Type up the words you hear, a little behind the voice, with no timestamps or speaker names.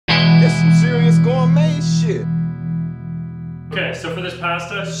shit. Okay, so for this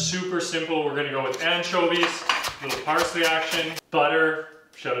pasta, super simple. We're gonna go with anchovies, little parsley action, butter,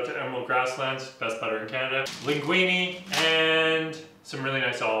 shout out to Emerald Grasslands, best butter in Canada, linguine, and some really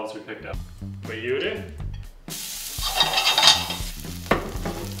nice olives we picked up. Aiuti.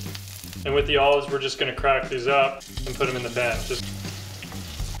 And with the olives, we're just gonna crack these up and put them in the pan.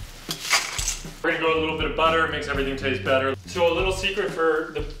 We're gonna go with a little bit of butter, it makes everything taste better. So a little secret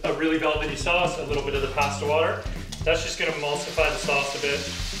for a really velvety sauce, a little bit of the pasta water. That's just gonna emulsify the sauce a bit.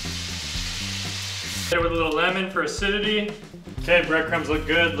 Hit it with a little lemon for acidity. Okay, breadcrumbs look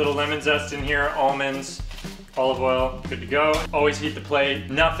good. Little lemon zest in here, almonds, olive oil, good to go. Always heat the plate.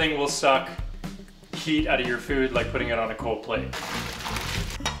 Nothing will suck heat out of your food like putting it on a cold plate.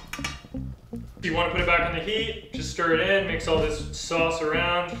 If you want to put it back on the heat, just stir it in, mix all this sauce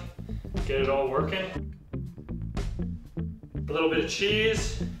around, get it all working. A little bit of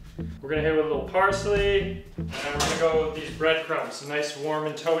cheese. We're gonna hit with a little parsley, and we're gonna go with these breadcrumbs. Nice, warm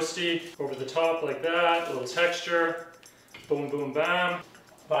and toasty over the top like that, a little texture. Boom, boom, bam.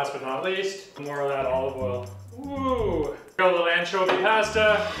 Last but not least, more of that olive oil. Woo! Got a little anchovy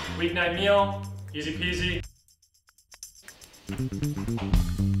pasta, weeknight meal, easy peasy.